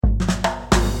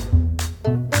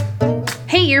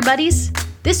Ear Buddies.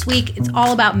 This week, it's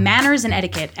all about manners and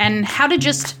etiquette and how to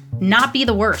just not be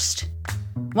the worst.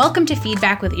 Welcome to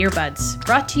Feedback with Earbuds,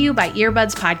 brought to you by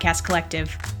Earbuds Podcast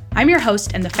Collective. I'm your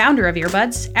host and the founder of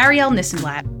Earbuds, Ariel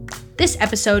Nissenblatt. This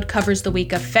episode covers the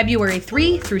week of February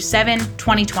 3 through 7,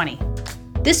 2020.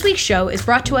 This week's show is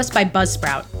brought to us by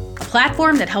Buzzsprout, a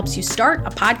platform that helps you start a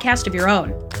podcast of your own.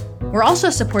 We're also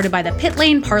supported by the Pit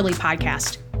Lane Parley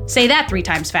Podcast. Say that 3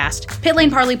 times fast. Pit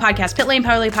Lane Parley Podcast, Pit Lane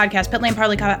Parley Podcast, Pit Lane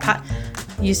Parley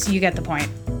You get the point.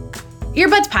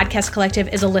 Earbuds Podcast Collective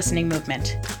is a listening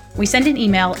movement. We send an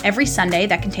email every Sunday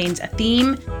that contains a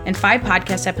theme and 5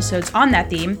 podcast episodes on that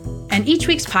theme, and each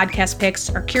week's podcast picks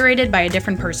are curated by a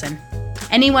different person.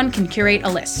 Anyone can curate a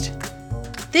list.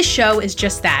 This show is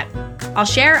just that. I'll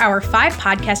share our 5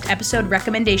 podcast episode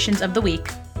recommendations of the week,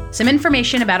 some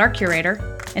information about our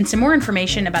curator, and some more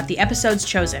information about the episodes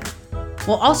chosen.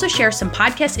 We'll also share some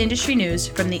podcast industry news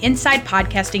from the Inside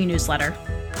Podcasting newsletter.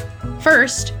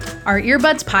 First, our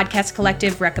Earbuds Podcast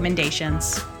Collective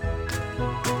recommendations.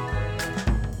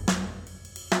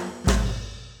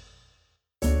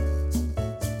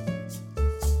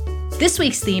 This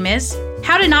week's theme is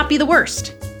How to Not Be the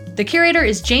Worst. The curator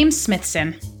is James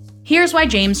Smithson. Here's why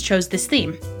James chose this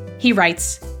theme. He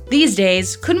writes, "These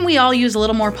days, couldn't we all use a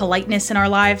little more politeness in our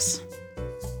lives?"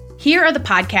 Here are the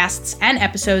podcasts and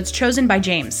episodes chosen by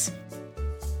James.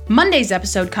 Monday's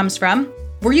episode comes from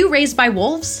Were You Raised by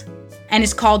Wolves? And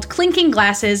is called Clinking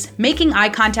Glasses, Making Eye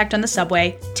Contact on the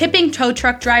Subway, Tipping Tow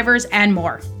Truck Drivers, and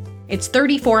More. It's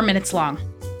 34 minutes long.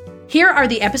 Here are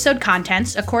the episode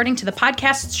contents according to the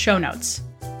podcast's show notes.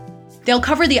 They'll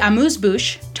cover the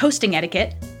amuse-bouche, toasting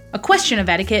etiquette, a question of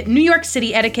etiquette, New York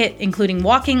City etiquette, including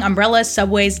walking, umbrellas,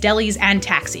 subways, delis, and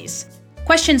taxis.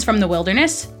 Questions from the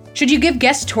wilderness. Should you give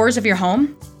guests tours of your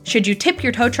home? Should you tip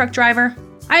your tow truck driver?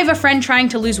 I have a friend trying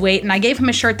to lose weight and I gave him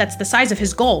a shirt that's the size of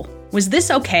his goal. Was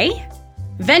this okay?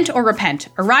 Vent or repent,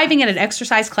 arriving at an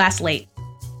exercise class late.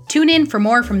 Tune in for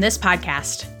more from this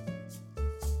podcast.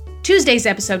 Tuesday's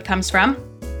episode comes from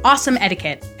Awesome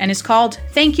Etiquette and is called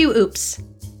Thank You Oops.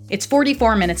 It's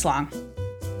 44 minutes long.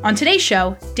 On today's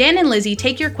show, Dan and Lizzie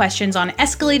take your questions on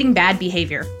escalating bad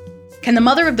behavior. Can the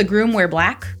mother of the groom wear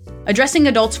black? Addressing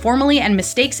adults formally and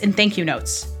mistakes in thank you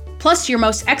notes. Plus your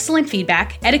most excellent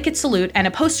feedback, etiquette salute, and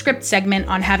a postscript segment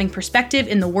on having perspective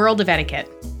in the world of etiquette.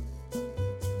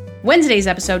 Wednesday's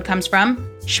episode comes from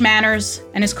Schmanners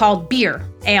and is called Beer,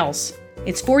 Ales.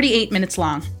 It's 48 minutes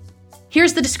long.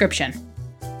 Here's the description.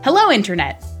 Hello,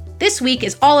 Internet. This week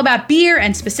is all about beer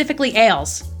and specifically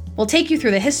ales. We'll take you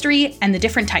through the history and the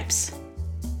different types.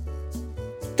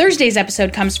 Thursday's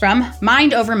episode comes from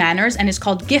Mind Over Manners and is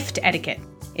called Gift Etiquette.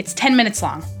 It's 10 minutes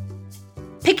long.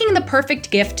 Picking the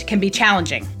perfect gift can be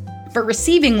challenging, but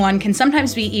receiving one can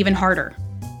sometimes be even harder.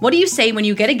 What do you say when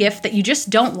you get a gift that you just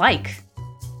don't like?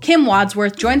 Kim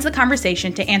Wadsworth joins the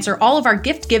conversation to answer all of our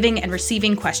gift-giving and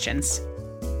receiving questions.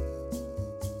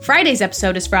 Friday's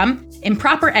episode is from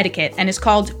Improper Etiquette and is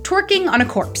called Twerking on a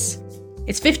Corpse.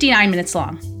 It's 59 minutes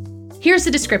long. Here's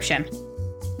the description.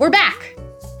 We're back!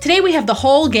 Today we have the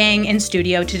whole gang in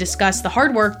studio to discuss the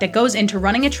hard work that goes into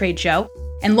running a trade show,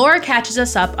 and Laura catches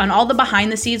us up on all the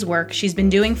behind-the-scenes work she's been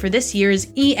doing for this year's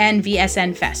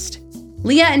ENVSN Fest.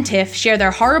 Leah and Tiff share their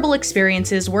horrible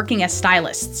experiences working as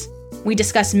stylists. We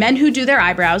discuss men who do their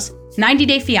eyebrows, 90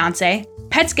 Day Fiancé,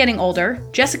 pets getting older,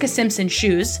 Jessica Simpson's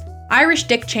shoes, Irish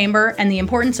Dick Chamber, and the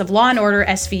importance of Law & Order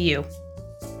SVU.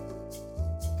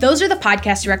 Those are the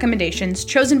podcast recommendations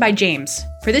chosen by James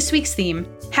for this week's theme,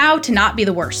 How to Not Be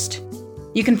the Worst.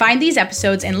 You can find these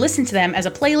episodes and listen to them as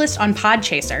a playlist on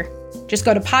Podchaser. Just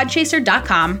go to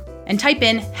podchaser.com and type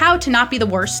in How to Not Be the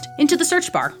Worst into the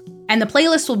search bar, and the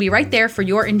playlist will be right there for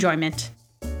your enjoyment.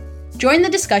 Join the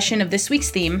discussion of this week's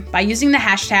theme by using the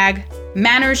hashtag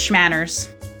 #MannersSchmanners.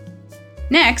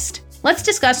 Next, let's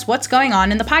discuss what's going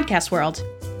on in the podcast world.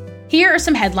 Here are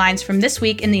some headlines from this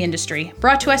week in the industry,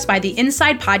 brought to us by the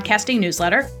Inside Podcasting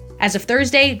newsletter as of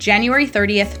Thursday, January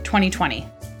 30th, 2020.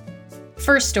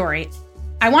 First story.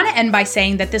 I want to end by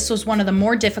saying that this was one of the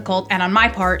more difficult and, on my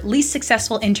part, least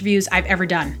successful interviews I've ever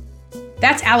done.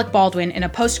 That's Alec Baldwin in a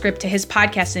postscript to his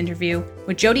podcast interview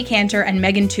with Jodi Kantor and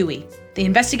Megan Twohey, the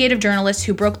investigative journalist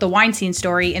who broke the Weinstein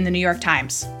story in the New York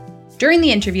Times. During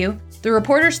the interview, the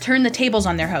reporters turned the tables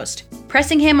on their host,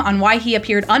 pressing him on why he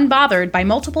appeared unbothered by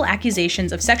multiple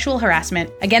accusations of sexual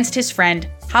harassment against his friend,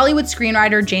 Hollywood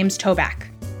screenwriter James Toback.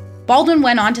 Baldwin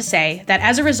went on to say that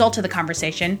as a result of the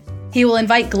conversation, he will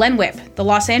invite Glenn Whipp, the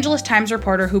Los Angeles Times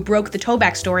reporter who broke the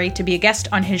Toback story, to be a guest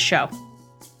on his show.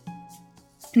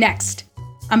 Next,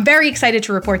 I'm very excited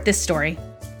to report this story.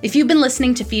 If you've been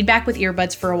listening to Feedback with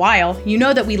Earbuds for a while, you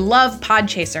know that we love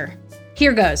Podchaser.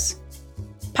 Here goes.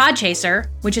 Podchaser,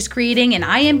 which is creating an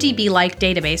IMDb-like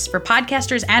database for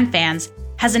podcasters and fans,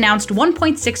 has announced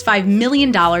 $1.65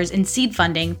 million in seed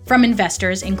funding from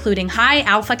investors including High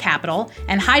Alpha Capital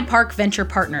and Hyde Park Venture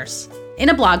Partners. In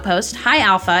a blog post, High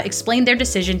Alpha explained their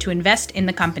decision to invest in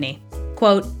the company.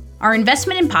 Quote, "Our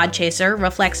investment in Podchaser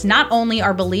reflects not only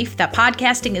our belief that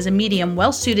podcasting is a medium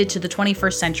well suited to the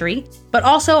 21st century, but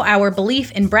also our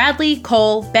belief in Bradley,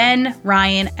 Cole, Ben,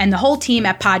 Ryan, and the whole team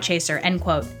at Podchaser," end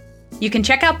quote. You can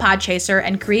check out Podchaser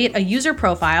and create a user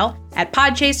profile at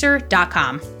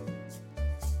podchaser.com.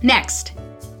 Next,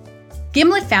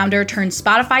 Gimlet founder turned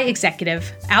Spotify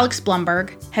executive, Alex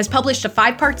Blumberg, has published a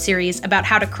 5-part series about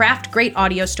how to craft great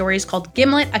audio stories called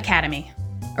Gimlet Academy.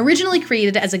 Originally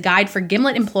created as a guide for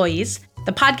Gimlet employees,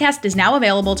 the podcast is now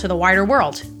available to the wider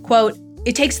world. Quote,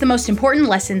 "It takes the most important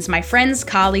lessons my friends,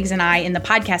 colleagues, and I in the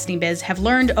podcasting biz have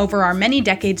learned over our many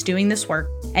decades doing this work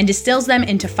and distills them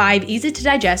into 5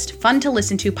 easy-to-digest,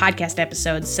 fun-to-listen-to podcast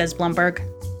episodes," says Blumberg.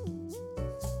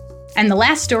 And the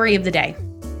last story of the day.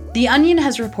 The Onion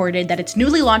has reported that its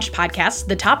newly launched podcast,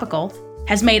 The Topical,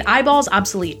 has made eyeballs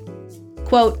obsolete.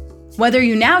 Quote, "Whether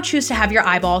you now choose to have your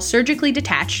eyeball surgically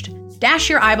detached, dash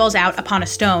your eyeballs out upon a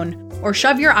stone, or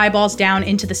shove your eyeballs down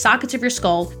into the sockets of your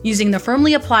skull using the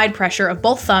firmly applied pressure of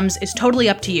both thumbs is totally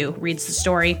up to you," reads the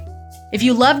story. If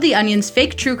you love The Onion's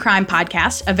fake true crime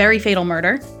podcast, A Very Fatal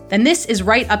Murder, then this is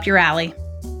right up your alley.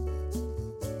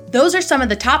 Those are some of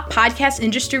the top podcast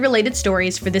industry-related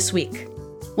stories for this week.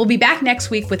 We'll be back next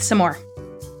week with some more.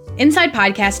 Inside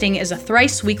Podcasting is a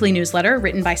thrice weekly newsletter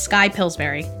written by Skye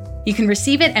Pillsbury. You can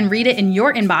receive it and read it in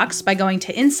your inbox by going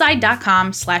to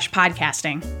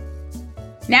inside.com/podcasting.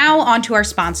 Now on to our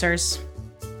sponsors.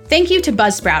 Thank you to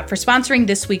Buzzsprout for sponsoring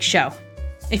this week's show.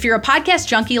 If you're a podcast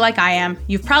junkie like I am,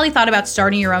 you've probably thought about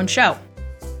starting your own show.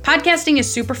 Podcasting is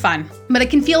super fun, but it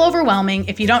can feel overwhelming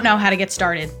if you don't know how to get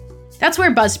started. That's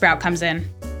where Buzzsprout comes in.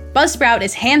 Buzzsprout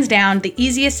is hands down the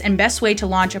easiest and best way to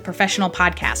launch a professional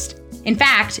podcast. In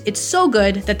fact, it's so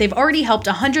good that they've already helped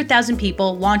 100,000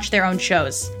 people launch their own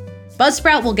shows.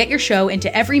 Buzzsprout will get your show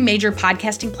into every major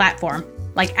podcasting platform,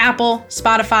 like Apple,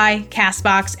 Spotify,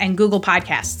 CastBox, and Google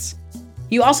Podcasts.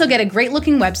 You also get a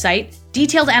great-looking website,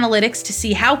 detailed analytics to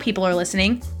see how people are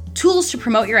listening, tools to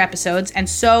promote your episodes, and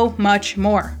so much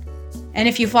more. And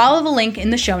if you follow the link in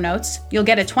the show notes, you'll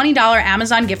get a $20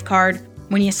 Amazon gift card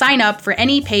when you sign up for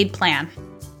any paid plan.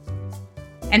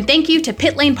 And thank you to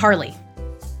Pit Lane Parley.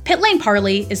 Pit Lane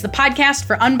Parley is the podcast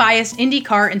for unbiased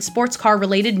IndyCar and sports car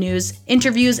related news,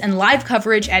 interviews, and live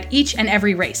coverage at each and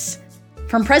every race.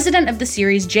 From president of the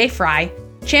series Jay Fry,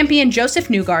 champion Joseph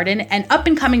Newgarden, and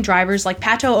up-and-coming drivers like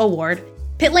Pato O'Ward,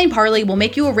 Pit Lane Parley will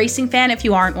make you a racing fan if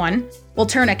you aren't one, will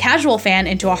turn a casual fan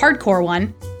into a hardcore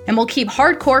one, and will keep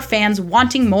hardcore fans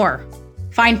wanting more.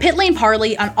 Find Pit Lane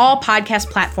Parley on all podcast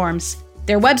platforms,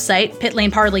 their website,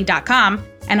 pitlaneparley.com,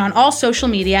 and on all social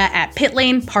media at Pit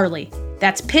Lane Parley.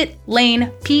 That's Pit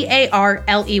Lane,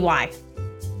 Parley.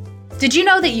 Did you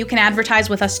know that you can advertise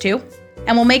with us too?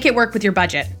 And we'll make it work with your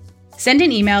budget. Send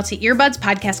an email to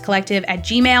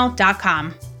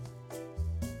earbudspodcastcollective@gmail.com.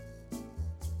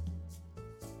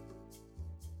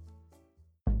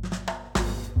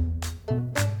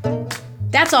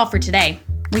 That's all for today.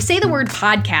 We say the word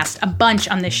podcast a bunch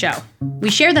on this show.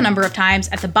 We share the number of times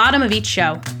at the bottom of each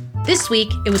show. This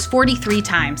week, it was 43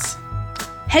 times.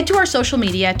 Head to our social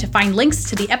media to find links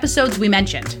to the episodes we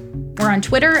mentioned. We're on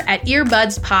Twitter at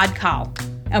EarbudspodCall,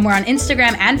 and we're on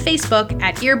Instagram and Facebook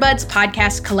at Earbuds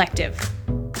Podcast Collective.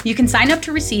 You can sign up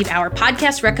to receive our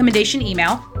podcast recommendation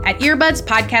email at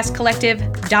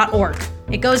earbudspodcastcollective.org.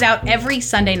 It goes out every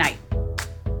Sunday night.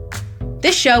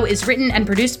 This show is written and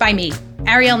produced by me,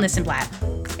 Ariel Nissenblatt.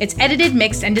 It's edited,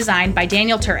 mixed, and designed by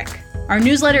Daniel Turek. Our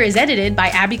newsletter is edited by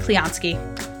Abby Kleonsky.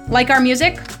 Like our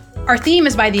music? Our theme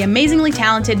is by the amazingly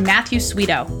talented Matthew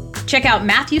Sweeto. Check out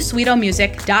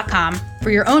MatthewSweetomusic.com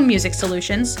for your own music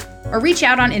solutions, or reach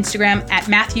out on Instagram at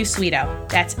Matthew Sweeto.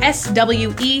 That's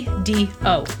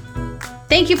SWEDO.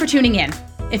 Thank you for tuning in.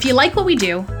 If you like what we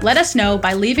do, let us know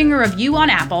by leaving a review on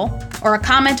Apple or a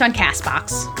comment on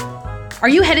CastBox. Are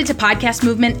you headed to Podcast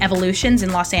Movement Evolutions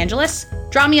in Los Angeles?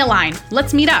 Drop me a line.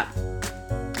 Let's meet up.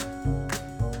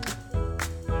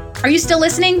 Are you still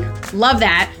listening? Love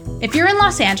that. If you're in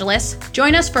Los Angeles,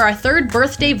 join us for our 3rd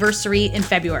birthday-versary in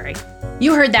February.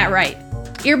 You heard that right.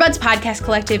 Earbuds Podcast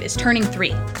Collective is turning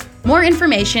 3. More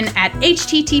information at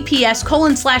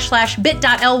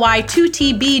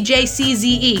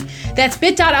https://bit.ly/2tbjcze. That's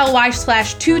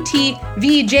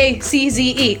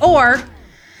bit.ly/2tbjcze. Or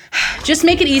just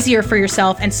make it easier for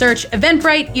yourself and search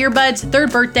Eventbrite Earbuds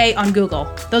 3rd birthday on Google.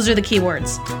 Those are the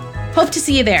keywords. Hope to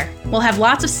see you there. We'll have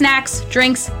lots of snacks,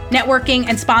 drinks, networking,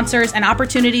 and sponsors, and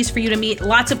opportunities for you to meet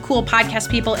lots of cool podcast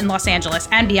people in Los Angeles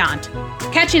and beyond.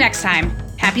 Catch you next time.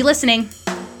 Happy listening.